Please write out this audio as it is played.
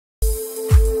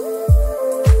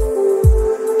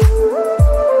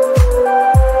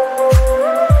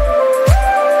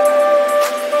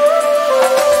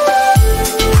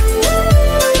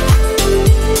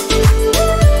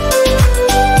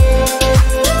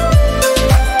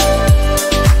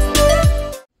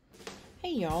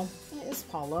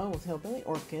with Hillbilly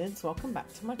Orchids. Welcome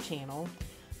back to my channel.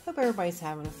 Hope everybody's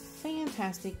having a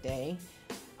fantastic day.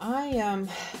 I'm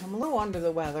a little under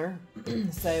the weather,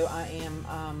 so I am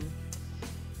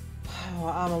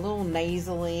I'm a little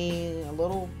nasally, a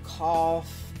little cough.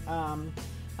 I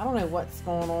don't know what's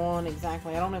going on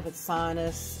exactly. I don't know if it's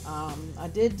sinus. I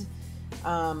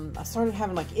started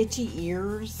having like itchy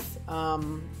ears.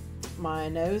 My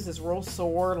nose is real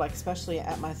sore, like especially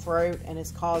at my throat, and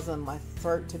it's causing my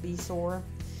throat to be sore.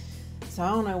 So I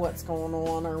don't know what's going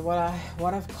on or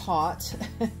what I've caught.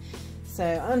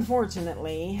 So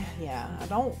unfortunately, yeah,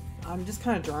 I'm just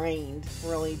kind of drained,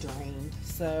 really drained.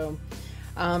 So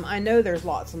I know there's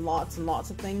lots and lots and lots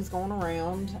of things going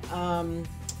around.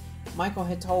 Michael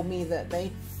had told me that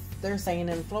they're saying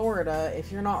in Florida,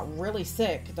 if you're not really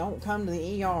sick, don't come to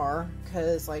the ER,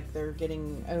 because like they're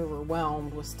getting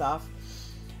overwhelmed with stuff.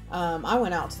 I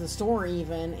went out to the store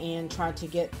even and tried to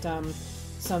get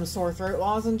some sore throat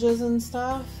lozenges and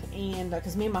stuff, and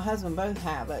because me and my husband both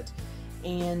have it,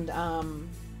 and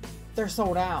they're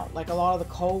sold out. Like a lot of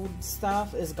the cold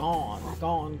stuff is gone.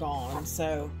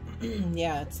 So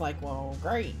yeah, it's like, well,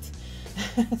 great.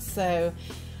 So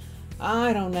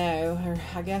I don't know.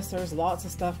 I guess there's lots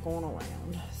of stuff going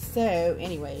around. So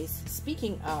anyways,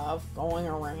 speaking of going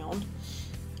around,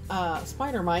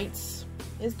 spider mites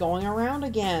is going around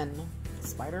again.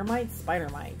 Spider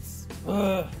mites.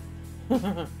 Ugh.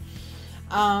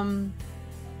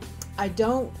 I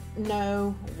don't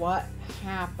know what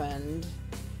happened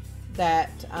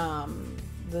that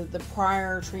the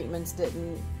prior treatments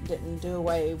didn't do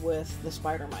away with the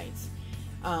spider mites.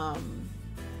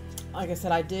 Like I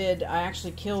said, I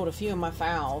actually killed a few of my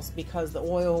phals because the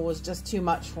oil was just too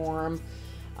much for them.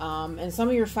 And some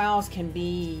of your phals can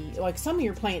be, like some of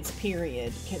your plants,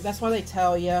 period. That's why they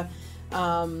tell you,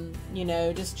 you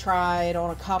know, just try it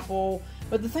on a couple.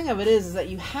 But the thing of it is that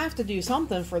you have to do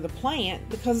something for the plant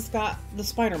because it's got the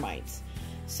spider mites.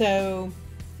 So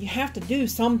you have to do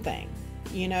something,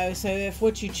 you know. So if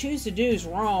what you choose to do is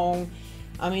wrong,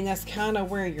 I mean, that's kind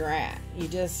of where you're at. You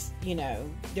just, you know,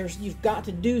 you've got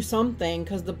to do something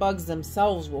because the bugs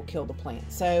themselves will kill the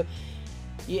plant. So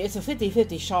it's a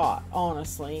 50-50 shot,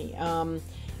 honestly.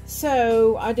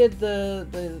 So I did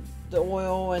the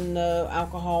oil and the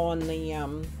alcohol and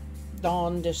the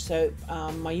Dawn dish soap,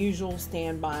 my usual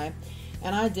standby,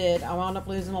 and I wound up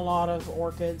losing a lot of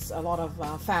orchids, a lot of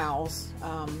phals.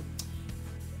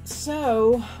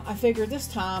 So I figured this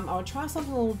time I would try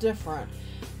something a little different.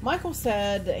 Michael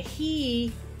said that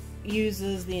he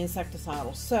uses the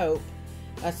insecticidal soap.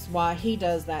 That's why he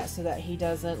does that, so that he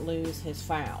doesn't lose his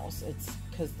phals. It's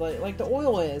because like the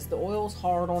oil's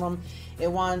hard on them.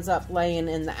 It winds up laying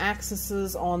in the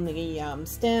axes on the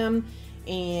stem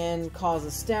and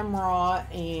causes stem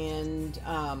rot and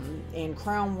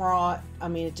crown rot. I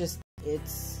mean,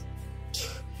 it's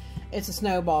a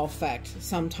snowball effect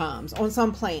sometimes on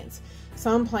some plants.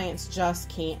 Some plants just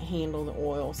can't handle the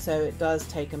oil, so it does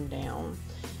take them down.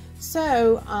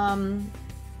 So I'm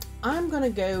gonna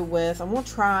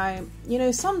try, you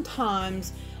know,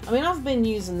 sometimes, I mean, I've been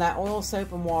using that oil,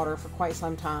 soap, and water for quite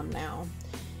some time now,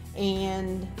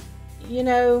 and you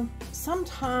know,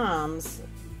 sometimes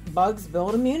bugs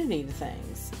build immunity to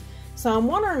things. So I'm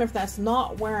wondering if that's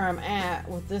not where I'm at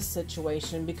with this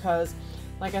situation, because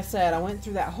like I said, I went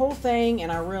through that whole thing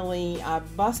and I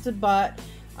busted butt,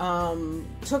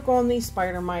 took on these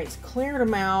spider mites, cleared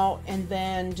them out, and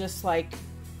then just like,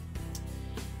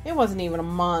 it wasn't even a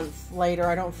month later,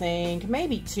 I don't think,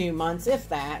 maybe 2 months, if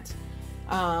that,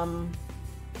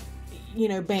 you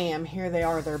know, bam, here they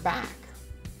are, they're back.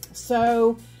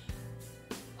 So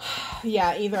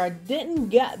yeah, either I didn't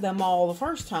get them all the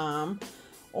first time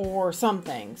or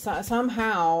something. So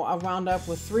somehow I wound up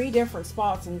with 3 different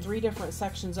spots in 3 different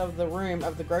sections of the room,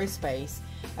 of the grow space,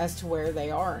 as to where they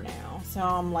are now. So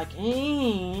I'm like,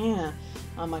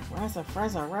 Reza.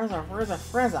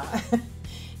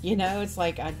 You know, it's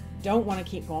like, I don't want to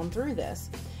keep going through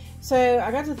this. So I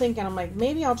got to thinking, I'm like,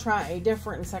 maybe I'll try a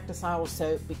different insecticidal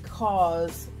soap,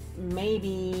 because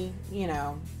maybe, you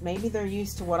know, maybe they're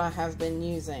used to what I have been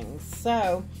using.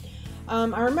 So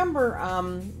I remember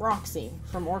Roxy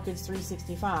from Orchids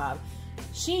 365.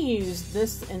 She used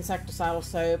this insecticidal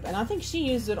soap, and I think she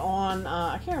used it on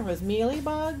I can't remember if it was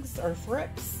mealybugs or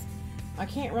thrips. I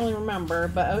can't really remember,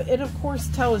 but it of course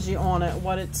tells you on it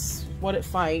what it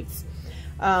fights.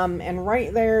 And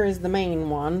right there is the main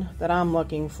one that I'm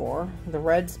looking for, the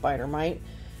red spider mite.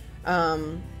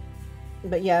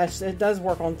 But yeah, it does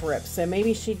work on thrips. So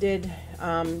maybe she did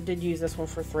use this one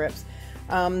for thrips.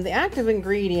 The active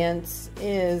ingredients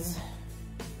is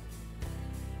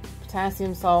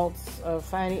potassium salts of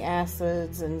fatty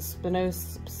acids and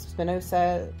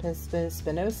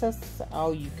Spinosa.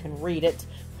 Oh, you can read it.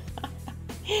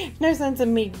 No sense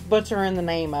in me butchering the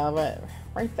name of it.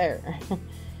 Right there.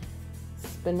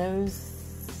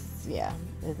 Spinosa. Yeah,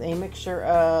 it's a mixture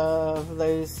of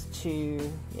those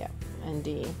two. Yeah, and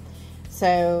D.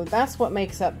 So that's what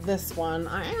makes up this one.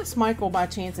 I asked Michael by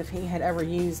chance if he had ever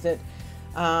used it.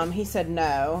 He said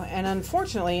no, and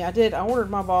unfortunately I ordered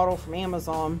my bottle from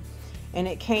Amazon and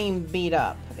it came beat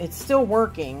up. It's still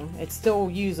working, it's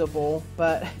still usable,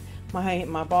 but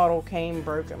my bottle came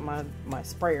broken. My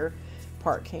sprayer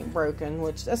part came broken,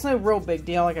 which that's no real big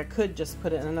deal. Like, I could just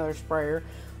put it in another sprayer,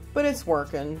 but it's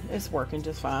working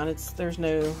just fine. There's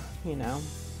no, you know.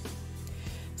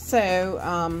 So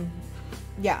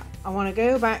yeah, I want to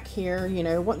go back here. You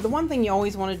know, the one thing you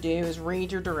always want to do is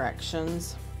read your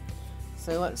directions.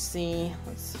 So let's see,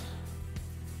 let's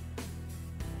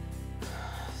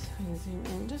zoom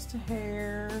in just a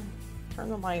hair, turn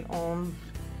the light on.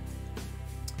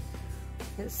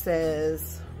 It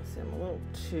says, let's see, I'm a little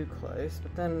too close,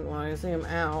 but then when I zoom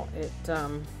out, it,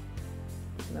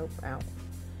 nope, out.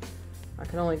 I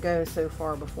can only go so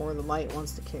far before the light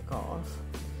wants to kick off.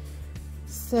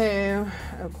 So,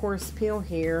 of course, peel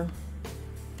here.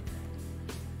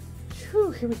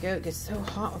 Whew, here we go. It gets so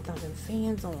hot without them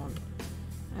fans on.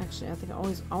 Actually, I think I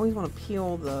always want to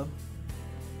peel the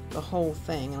whole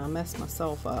thing, and I mess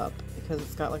myself up because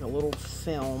it's got like a little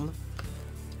film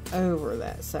over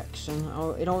that section.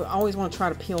 I always want to try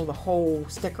to peel the whole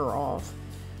sticker off,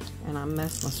 and I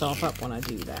mess myself up when I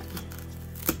do that.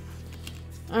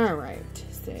 Alright,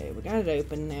 so we got it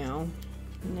open now.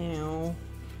 Now,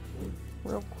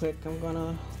 real quick, I'm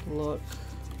gonna look.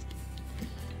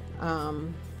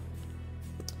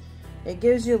 It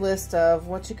gives you a list of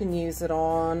what you can use it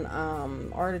on.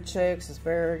 Artichokes,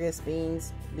 asparagus,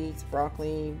 beans, beets,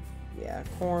 broccoli, yeah,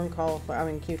 corn,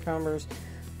 cauliflower, cucumbers,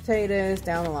 potatoes,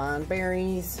 down the line,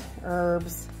 berries,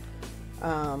 herbs.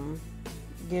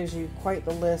 Gives you quite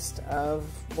the list of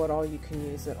what all you can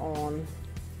use it on.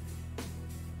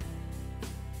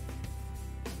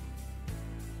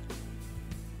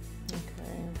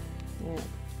 Okay, yeah,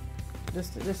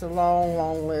 just a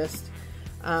long list.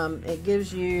 It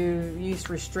gives you use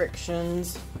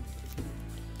restrictions.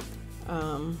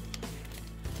 Goes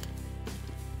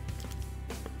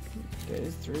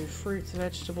through fruits,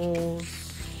 vegetables,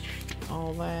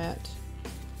 all that.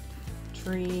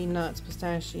 Tree, nuts,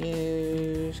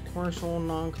 pistachios, commercial,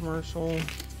 non-commercial.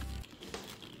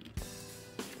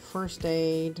 First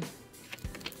aid.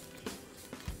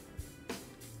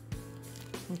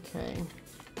 Okay.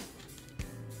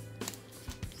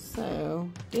 So,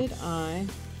 did I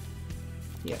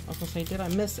was gonna say, did I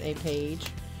miss a page?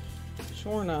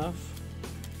 Sure enough.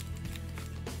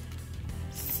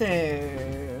 So,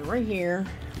 right here,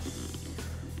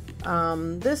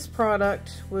 this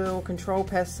product will control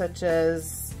pests such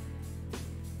as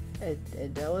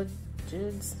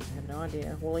adeligids, I have no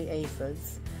idea, woolly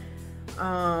aphids,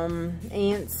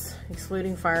 ants,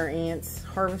 excluding fire ants,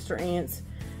 harvester ants,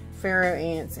 pharaoh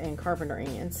ants, and carpenter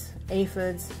ants,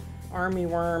 aphids, army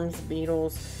worms,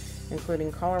 beetles,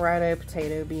 including Colorado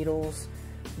potato beetles,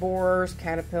 borers,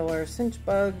 caterpillars, cinch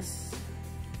bugs,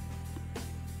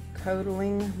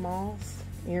 codling moth,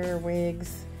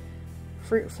 earwigs,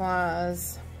 fruit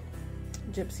flies,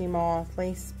 gypsy moth,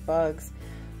 lace bugs,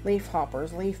 leaf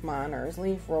hoppers, leaf miners,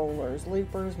 leaf rollers,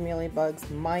 loopers,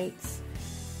 mealybugs, mites.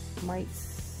 So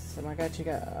I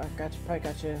probably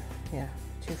got you, yeah,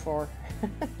 too far.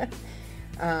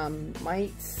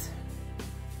 Mites.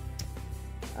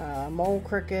 Mole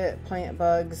cricket, plant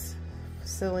bugs,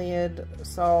 psyllid,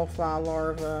 sawfly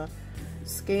larvae,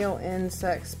 scale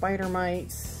insects, spider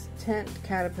mites, tent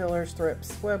caterpillars,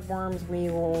 thrips, webworms,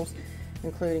 weevils,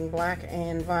 including black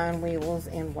and vine weevils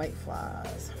and white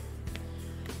flies.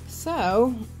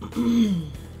 So,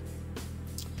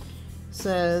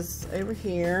 says over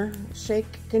here, shake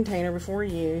container before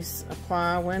use,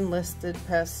 apply when listed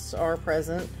pests are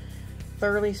present.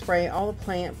 Thoroughly spray all the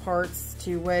plant parts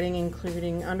to wetting,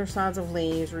 including undersides of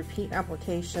leaves. Repeat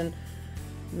application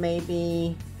may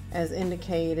be as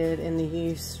indicated in the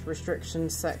use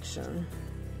restrictions section.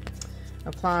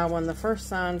 Apply when the first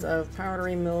signs of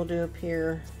powdery mildew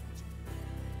appear.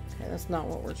 Okay, that's not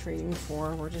what we're treating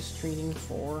for. We're just treating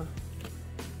for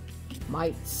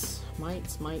mites.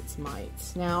 Mites.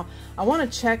 Now, I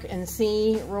want to check and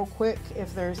see real quick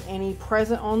if there's any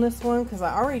present on this one, because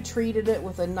I already treated it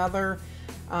with the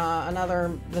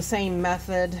same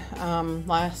method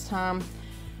last time.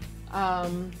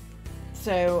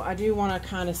 So I do want to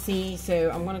kind of see.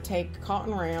 So I'm going to take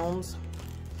cotton rounds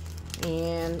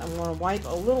and I'm going to wipe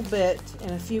a little bit in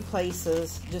a few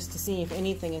places just to see if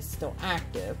anything is still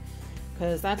active,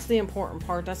 because that's the important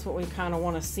part. That's what we kind of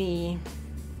want to see.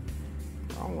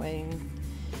 Wrong way.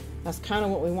 That's kind of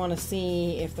what we want to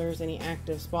see, if there's any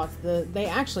active spots. They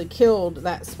actually killed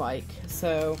that spike,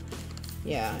 so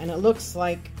yeah. And it looks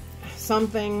like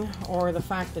something, or the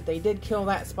fact that they did kill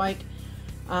that spike,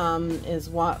 is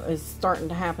what is starting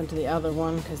to happen to the other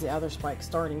one, because the other spike's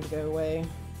starting to go away.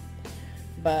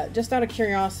 But just out of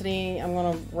curiosity, I'm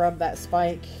going to rub that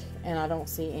spike, and I don't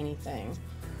see anything.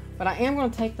 But I am going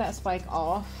to take that spike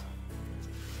off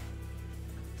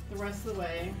the rest of the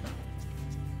way.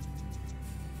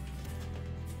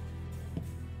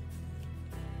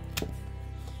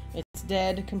 It's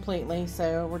dead completely,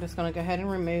 so we're just going to go ahead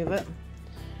and remove it.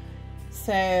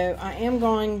 So I'm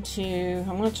going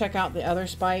to check out the other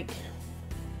spike.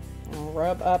 I'll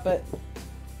rub up it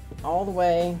all the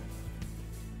way.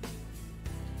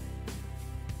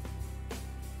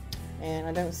 And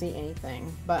I don't see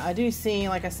anything. But I do see,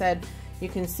 like I said, you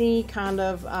can see kind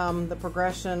of the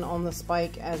progression on the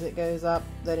spike as it goes up,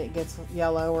 that it gets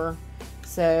yellower.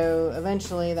 So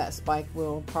eventually that spike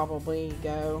will probably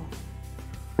go.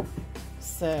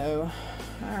 So,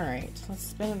 alright, let's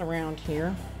spin it around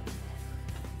here.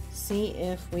 See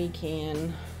if we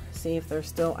can see if they're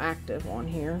still active on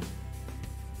here.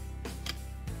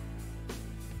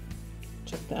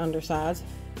 Check the undersides.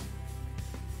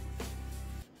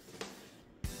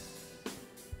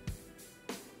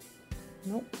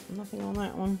 Nope, nothing on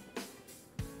that one.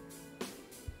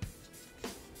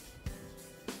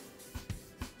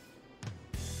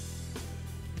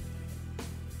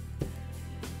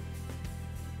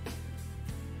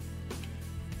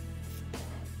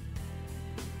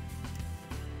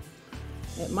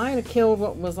 It might have killed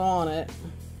what was on it.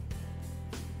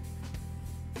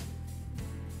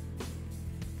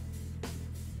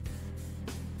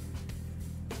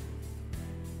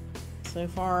 So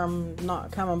far I'm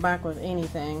not coming back with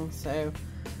anything, so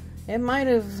it might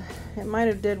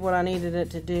have did what I needed it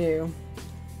to do.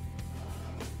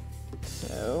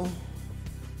 So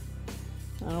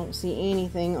I don't see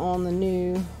anything on the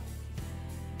new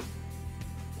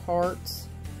parts.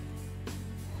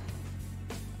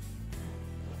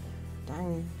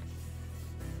 Dang,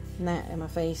 gnat in my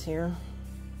face here.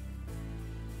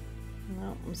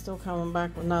 Nope, I'm still coming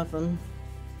back with nothing.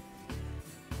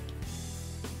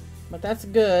 But that's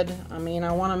good. I mean,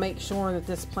 I want to make sure that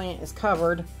this plant is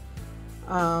covered.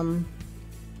 You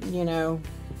know,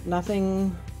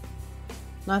 nothing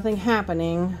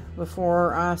happening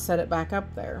before I set it back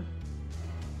up there.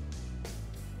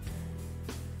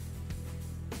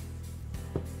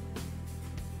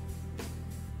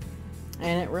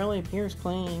 And it really appears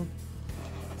clean.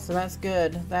 So that's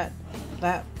good. That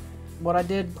what I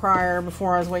did prior,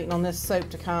 before I was waiting on this soap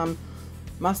to come,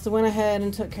 must have went ahead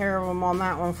and took care of them on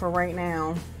that one for right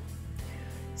now.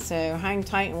 So hang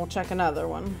tight and we'll check another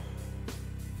one.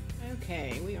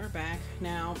 Okay, we are back.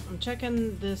 Now I'm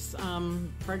checking this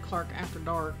Fred Clark After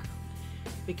Dark,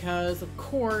 because of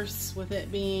course with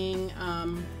it being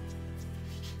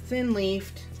thin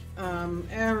leafed,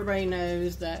 everybody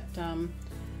knows that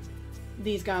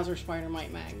these guys are spider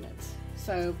mite magnets.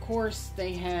 So of course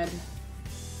they had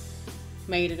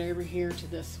made it over here to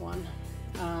this one.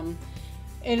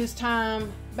 It is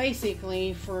time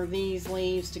basically for these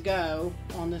leaves to go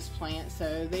on this plant,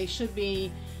 so they should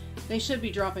be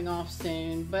dropping off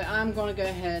soon, but I'm going to go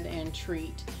ahead and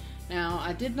treat. Now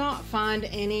I did not find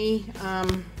any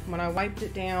when I wiped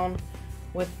it down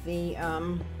with the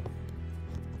and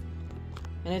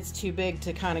it's too big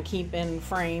to kind of keep in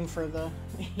frame for the,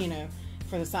 you know,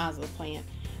 for the size of the plant,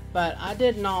 but I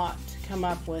did not come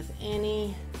up with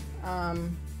any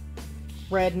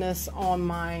redness on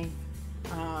my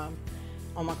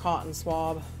cotton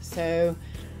swab. So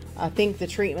I think the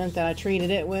treatment that I treated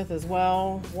it with as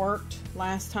well worked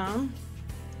last time.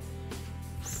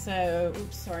 So,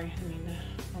 oops, sorry, I mean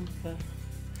to bump the,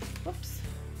 whoops.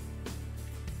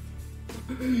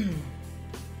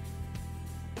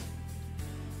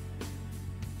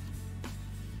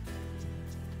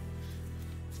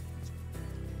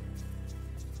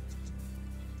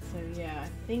 So yeah, I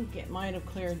think it might have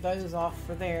cleared those off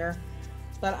for there.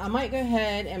 But I might go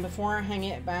ahead and before I hang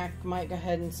it back, might go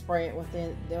ahead and spray it with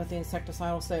the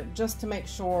insecticidal soap just to make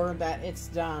sure that it's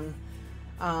done.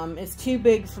 It's too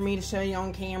big for me to show you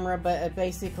on camera, but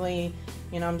basically,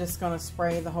 you know, I'm just going to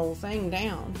spray the whole thing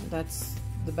down. That's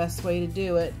the best way to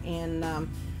do it, and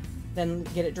then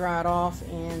get it dried off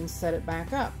and set it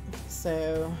back up.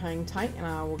 So hang tight and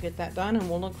I will get that done and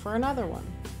we'll look for another one.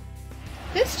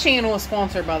 This channel is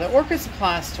sponsored by the Orchid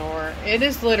Supply Store. It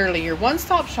is literally your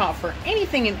one-stop shop for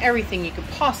anything and everything you could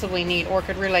possibly need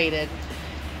orchid related.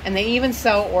 And they even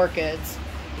sell orchids.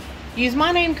 Use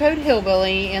my name code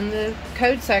Hillbilly in the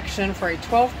code section for a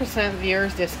 12%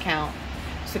 viewers discount.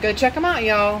 So go check them out,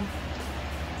 y'all.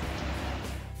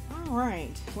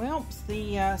 Alright, well,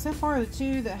 so far the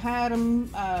two that had them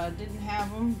didn't have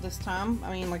them this time.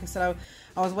 I mean, like I said,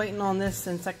 I was waiting on this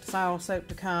insecticidal soap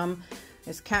to come.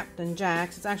 It's Captain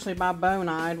Jack's. It's actually by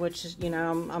Bonide, which is, you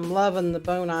know, I'm loving the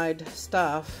Bonide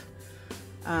stuff.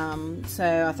 So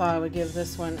I thought I would give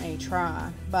this one a try.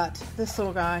 But this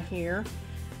little guy here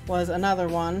was another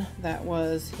one that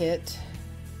was hit.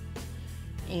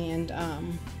 And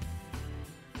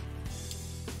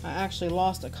I actually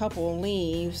lost a couple of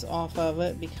leaves off of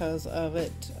it because of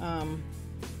it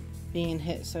being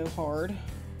hit so hard.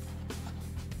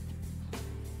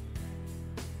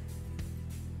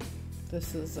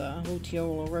 This is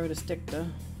Luteola rhodosticta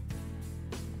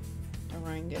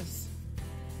orangus.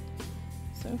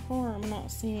 So far I'm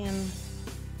not seeing,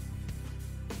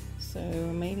 so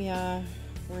maybe I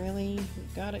really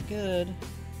got it good.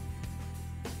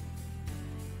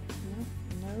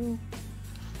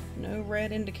 No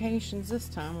red indications this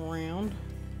time around.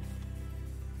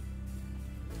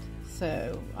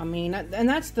 So, I mean, and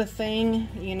that's the thing,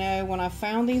 you know, when I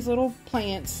found these little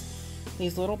plants,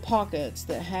 these little pockets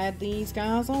that had these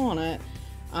guys on it,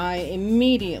 I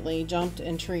immediately jumped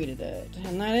and treated it.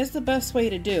 And that is the best way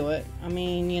to do it. I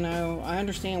mean, you know, I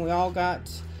understand we all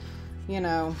got, you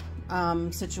know,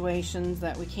 situations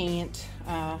that we can't,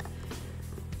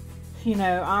 you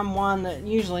know, I'm one that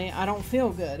usually I don't feel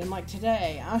good. And like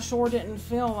today, I sure didn't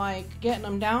feel like getting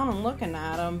them down and looking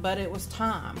at them, but it was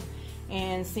time.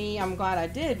 And see, I'm glad I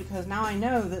did, because now I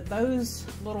know that those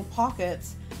little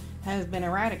pockets have been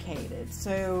eradicated.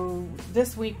 So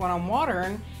this week when I'm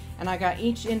watering and I got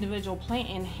each individual plant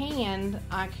in hand,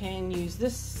 I can use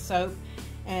this soap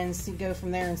and go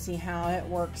from there and see how it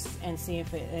works and see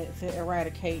if it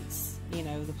eradicates, you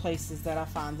know, the places that I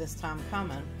find this time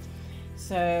coming.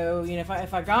 So, you know,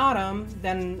 if I got them,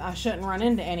 then I shouldn't run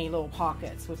into any little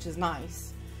pockets, which is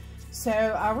nice. So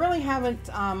I really haven't,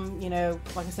 you know,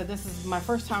 like I said, this is my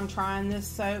first time trying this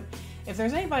soap. If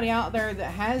there's anybody out there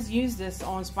that has used this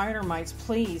on spider mites,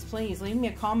 please leave me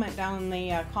a comment down in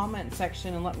the comment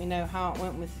section and let me know how it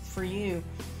went for you.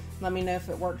 Let me know if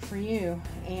it worked for you.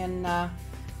 And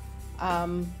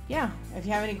yeah, if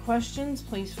you have any questions,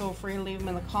 please feel free to leave them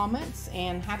in the comments.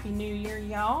 And Happy New Year,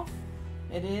 y'all.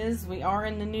 We are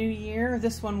in the new year.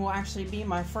 This one will actually be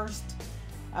my first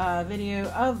video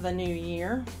of the new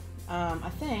year. I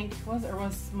think,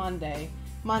 was Monday.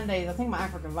 Monday, I think my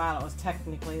African Violet was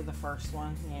technically the first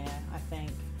one. Yeah, I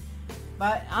think.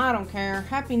 But I don't care.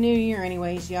 Happy New Year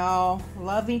anyways, y'all.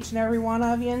 Love each and every one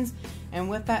of yous.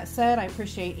 And with that said, I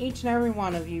appreciate each and every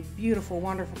one of you beautiful,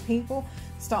 wonderful people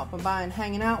stopping by and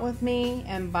hanging out with me.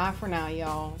 And bye for now,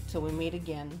 y'all. Till we meet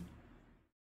again.